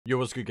Yo,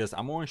 what's good guys?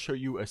 I'm going to show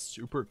you a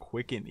super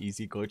quick and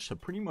easy glitch to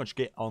pretty much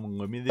get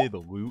unlimited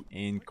loot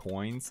and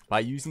coins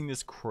by using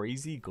this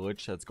crazy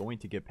glitch that's going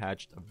to get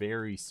patched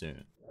very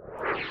soon.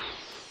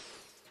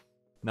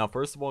 Now,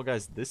 first of all,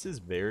 guys, this is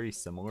very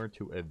similar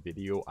to a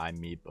video I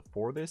made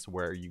before this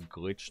where you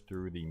glitch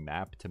through the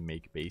map to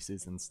make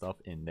bases and stuff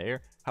in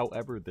there.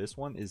 However, this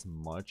one is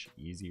much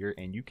easier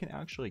and you can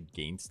actually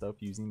gain stuff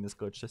using this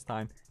glitch this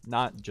time,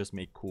 not just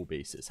make cool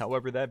bases.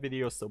 However, that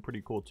video is still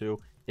pretty cool too.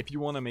 If you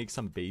want to make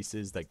some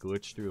bases that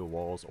glitch through the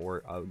walls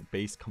or a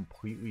base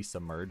completely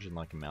submerged in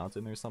like a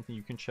mountain or something,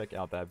 you can check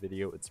out that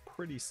video. It's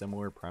pretty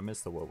similar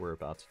premise to what we're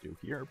about to do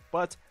here,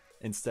 but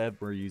instead,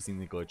 we're using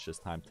the glitch this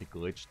time to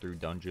glitch through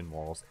dungeon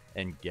walls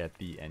and get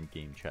the end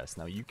game chest.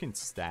 Now, you can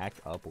stack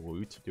up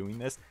loot doing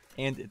this,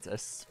 and it's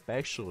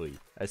especially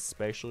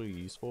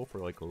useful for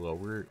like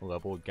lower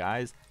level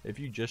guys. If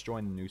you just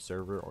join the new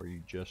server or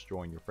you just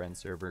join your friend's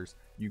servers,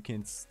 you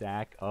can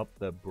stack up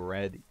the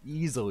bread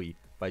easily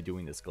by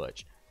doing this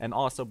glitch. And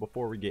also,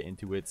 before we get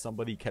into it,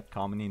 somebody kept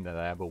commenting that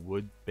I have a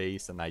wood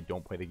base and I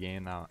don't play the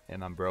game now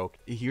and I'm broke.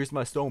 Here's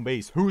my stone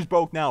base. Who's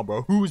broke now,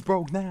 bro? Who's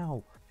broke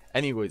now?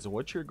 Anyways,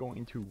 what you're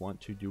going to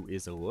want to do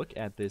is look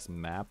at this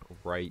map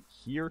right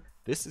here.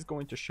 This is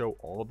going to show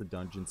all the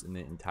dungeons in the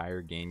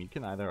entire game. You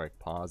can either like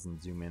pause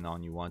and zoom in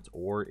on you want,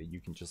 or you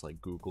can just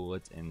like Google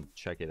it and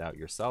check it out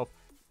yourself.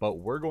 But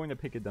we're going to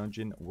pick a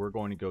dungeon, we're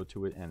going to go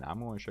to it, and I'm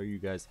going to show you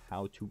guys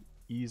how to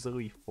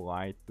easily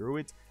fly through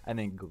it and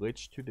then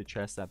glitch to the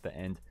chest at the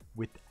end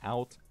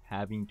without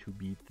having to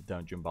beat the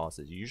dungeon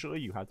bosses. Usually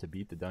you have to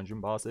beat the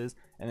dungeon bosses,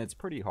 and it's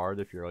pretty hard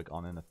if you're like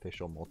on an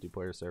official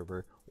multiplayer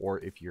server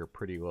or if you're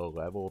pretty low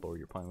leveled or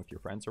you're playing with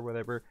your friends or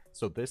whatever.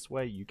 So this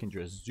way you can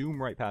just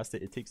zoom right past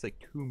it. It takes like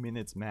 2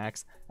 minutes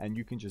max, and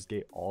you can just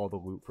get all the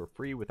loot for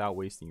free without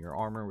wasting your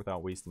armor,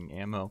 without wasting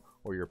ammo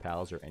or your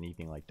pals or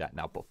anything like that.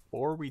 Now,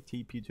 before we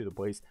TP to the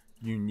place,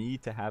 you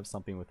need to have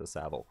something with a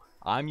saddle.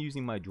 I'm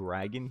using my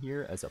dragon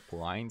here as a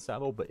flying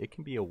saddle, but it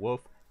can be a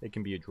wolf, it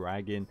can be a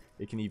dragon,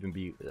 it can even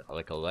be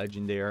like a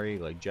legendary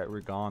like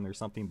Jetragon or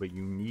something, but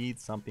you need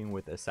something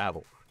with a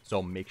saddle.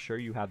 So make sure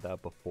you have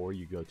that before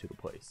you go to the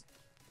place.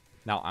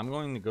 Now, I'm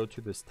going to go to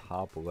this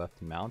top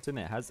left mountain.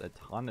 It has a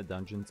ton of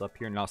dungeons up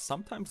here. Now,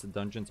 sometimes the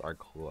dungeons are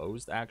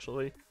closed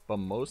actually, but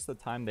most of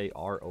the time they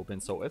are open.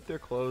 So if they're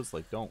closed,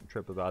 like, don't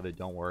trip about it,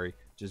 don't worry.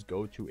 Just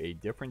go to a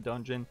different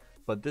dungeon.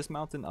 But this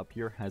mountain up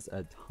here has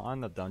a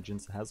ton of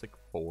dungeons. It has like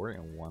 4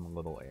 in one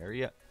little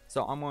area.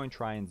 So I'm going to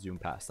try and zoom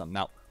past them.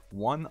 Now,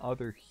 one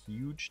other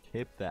huge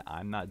tip that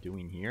I'm not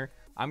doing here,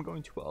 I'm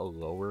going to a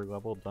lower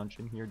level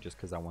dungeon here just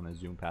because I want to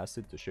zoom past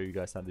it to show you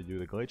guys how to do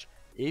the glitch.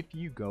 If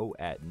you go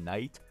at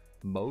night,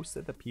 most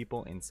of the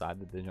people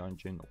inside of the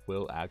dungeon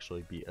will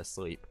actually be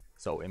asleep,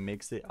 so it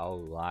makes it a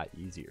lot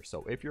easier.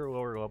 So if you're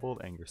lower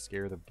leveled and you're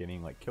scared of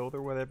getting like killed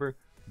or whatever,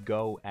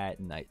 go at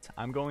night.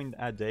 I'm going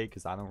at day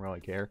because I don't really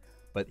care,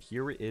 but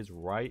here it is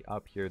right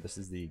up here. This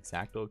is the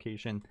exact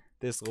location,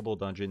 this little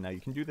dungeon. Now, you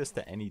can do this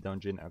to any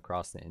dungeon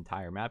across the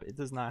entire map. It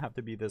does not have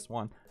to be this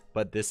one,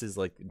 but this is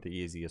like the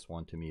easiest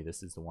one to me.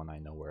 This is the one I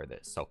know where it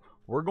is. So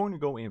we're going to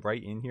go in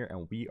right in here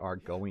and we are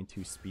going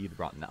to speed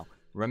run. Now,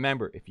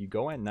 remember, if you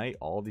go at night,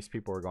 all these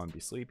people are going to be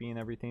sleeping and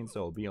everything, so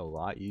it'll be a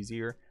lot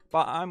easier.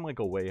 But I'm like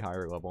a way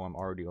higher level. I'm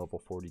already level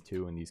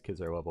 42 and these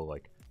kids are level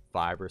like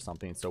 5 or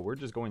something, so we're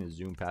just going to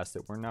zoom past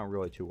it. We're not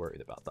really too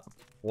worried about them.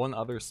 One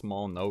other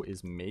small note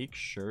is make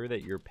sure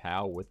that your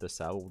pal with the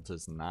saddle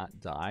does not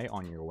die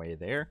on your way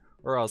there,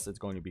 or else it's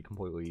going to be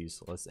completely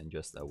useless and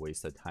just a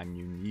waste of time.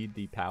 You need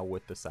the pal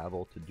with the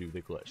saddle to do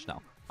the glitch.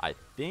 Now, I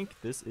think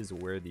this is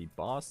where the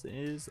boss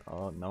is.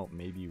 No,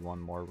 maybe one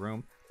more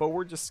room, but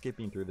we're just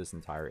skipping through this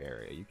entire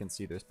area. You can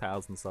see there's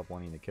pals and stuff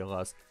wanting to kill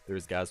us.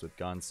 There's guys with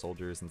guns,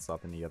 soldiers and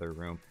stuff in the other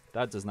room.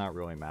 That does not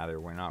really matter.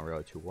 We're not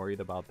really too worried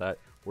about that.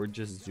 We're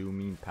just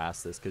zooming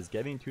past this because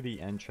getting to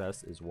the end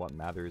chest is what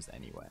matters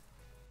anyway.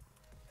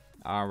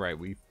 Alright,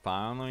 we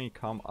finally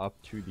come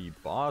up to the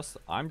boss.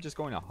 I'm just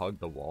going to hug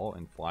the wall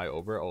and fly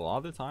over. A lot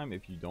of the time,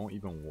 if you don't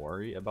even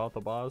worry about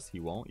the boss, he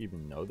won't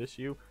even notice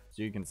you.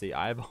 So you can see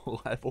I have a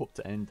level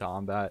 10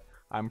 combat.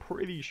 I'm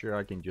pretty sure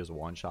I can just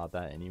one-shot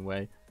that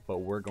anyway, but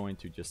we're going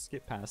to just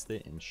skip past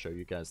it and show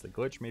you guys the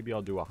glitch. Maybe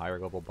I'll do a higher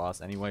level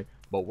boss anyway,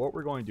 but what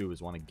we're going to do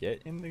is want to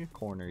get in the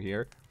corner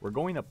here. We're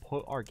going to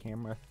put our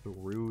camera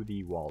through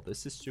the wall.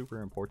 This is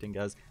super important,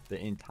 guys. The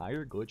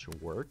entire glitch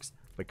works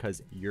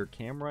because your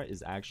camera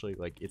is actually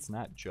like, it's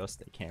not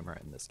just a camera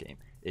in this game.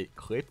 It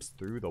clips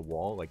through the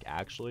wall, like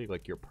actually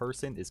like your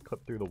person is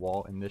clipped through the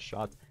wall in this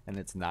shot and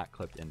it's not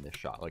clipped in this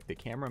shot. Like the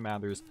camera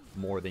matters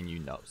more than you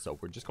know. So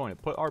we're just going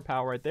to put our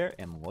power right there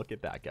and look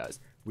at that, guys.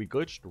 We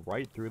glitched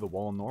right through the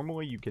wall.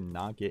 Normally you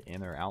cannot get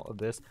in or out of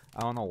this. I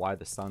don't know why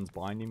the sun's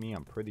blinding me.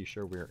 I'm pretty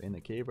sure we're in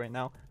a cave right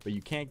now, but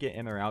you can't get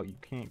in or out. You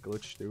can't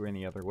glitch through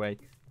any other way.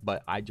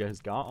 But I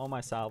just got on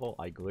my saddle,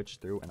 I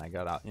glitched through and I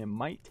got out. It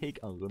might take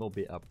a little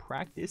bit of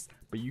practice,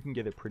 but you can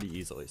get it pretty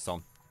easily.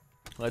 So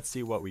let's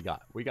see what we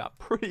got. We got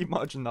pretty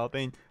much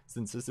nothing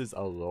since this is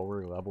a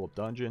lower level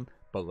dungeon,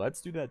 but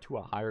let's do that to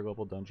a higher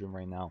level dungeon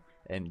right now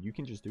and you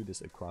can just do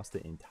this across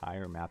the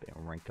entire map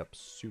and rank up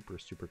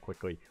super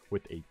quickly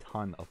with a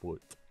ton of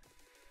loot.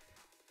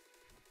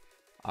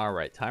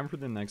 Alright, time for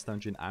the next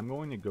dungeon. I'm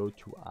going to go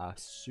to a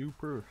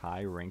super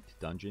high ranked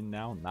dungeon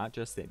now, not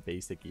just a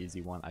basic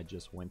easy one I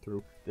just went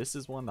through. This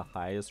is one of the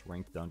highest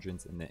ranked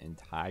dungeons in the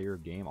entire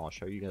game. I'll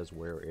show you guys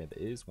where it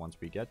is once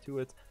we get to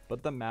it,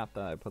 but the map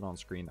that I put on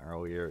screen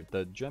earlier,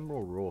 the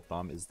general rule of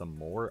thumb is the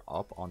more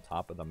up on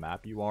top of the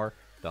map you are,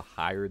 the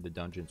higher the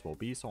dungeons will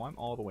be. So I'm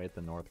all the way at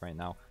the north right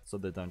now, so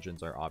the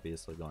dungeons are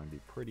obviously going to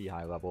be pretty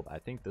high leveled. I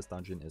think this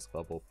dungeon is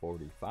level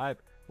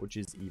 45, which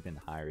is even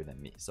higher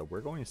than me. So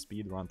we're going to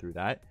speed run through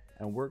that,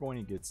 and we're going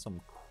to get some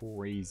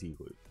crazy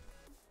loot.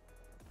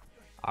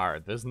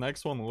 Alright, this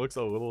next one looks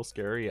a little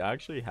scary. I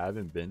actually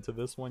haven't been to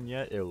this one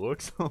yet. It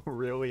looks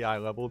really high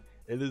leveled.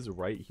 It is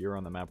right here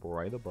on the map,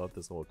 right above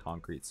this little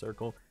concrete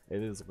circle.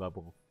 It is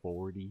level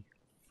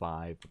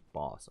 45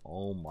 boss.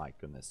 Oh my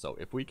goodness. So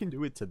if we can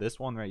do it to this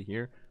one right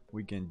here,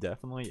 we can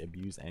definitely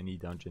abuse any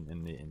dungeon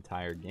in the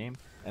entire game.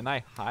 And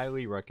I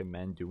highly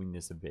recommend doing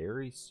this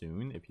very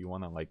soon if you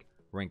want to like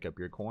rank up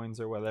your coins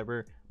or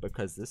whatever,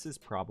 because this is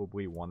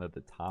probably one of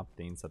the top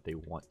things that they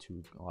want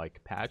to like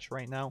patch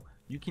right now.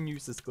 You can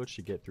use this glitch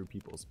to get through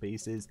people's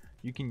bases.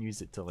 You can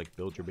use it to like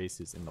build your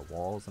bases in the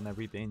walls and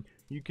everything.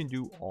 You can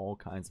do all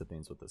kinds of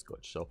things with this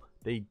glitch. So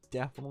they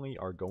definitely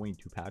are going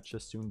to patch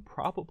this soon,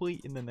 probably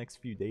in the next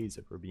few days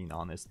if we're being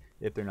honest,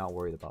 if they're not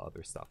worried about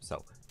other stuff.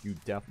 So you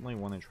definitely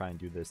want to try and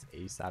do this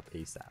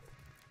ASAP.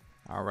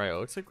 Alright,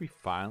 looks like we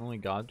finally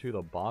got to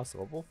the boss,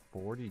 level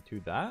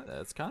 42.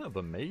 That's kind of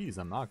amazing,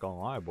 I'm not gonna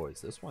lie,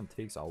 boys. This one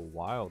takes a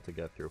while to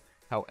get through.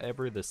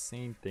 However, the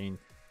same thing,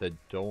 the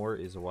door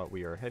is what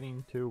we are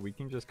heading to. We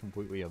can just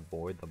completely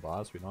avoid the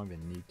boss. We don't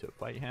even need to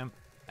fight him.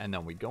 And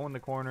then we go in the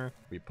corner,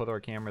 we put our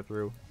camera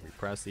through, we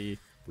press E,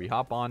 we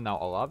hop on. Now,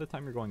 a lot of the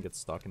time you're going to get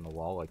stuck in the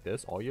wall like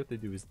this. All you have to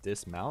do is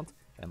dismount,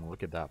 and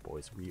look at that,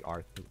 boys. We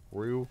are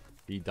through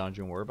the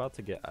dungeon. We're about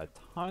to get a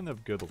ton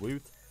of good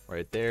loot.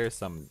 Right there,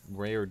 some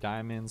rare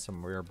diamonds,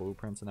 some rare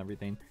blueprints and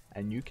everything,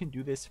 and you can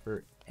do this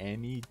for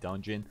any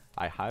dungeon.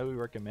 I highly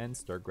recommend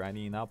start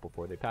grinding it out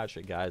before they patch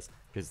it, guys,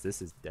 because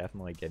this is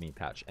definitely getting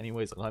patched.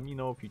 Anyways, let me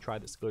know if you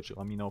tried this glitch,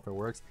 let me know if it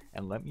works,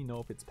 and let me know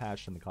if it's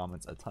patched in the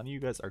comments. A ton of you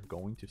guys are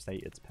going to say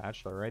it's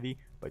patched already,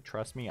 but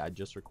trust me, I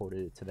just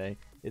recorded it today.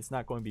 It's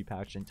not going to be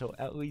patched until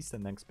at least the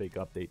next big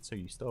update, so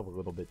you still have a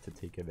little bit to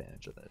take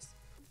advantage of this.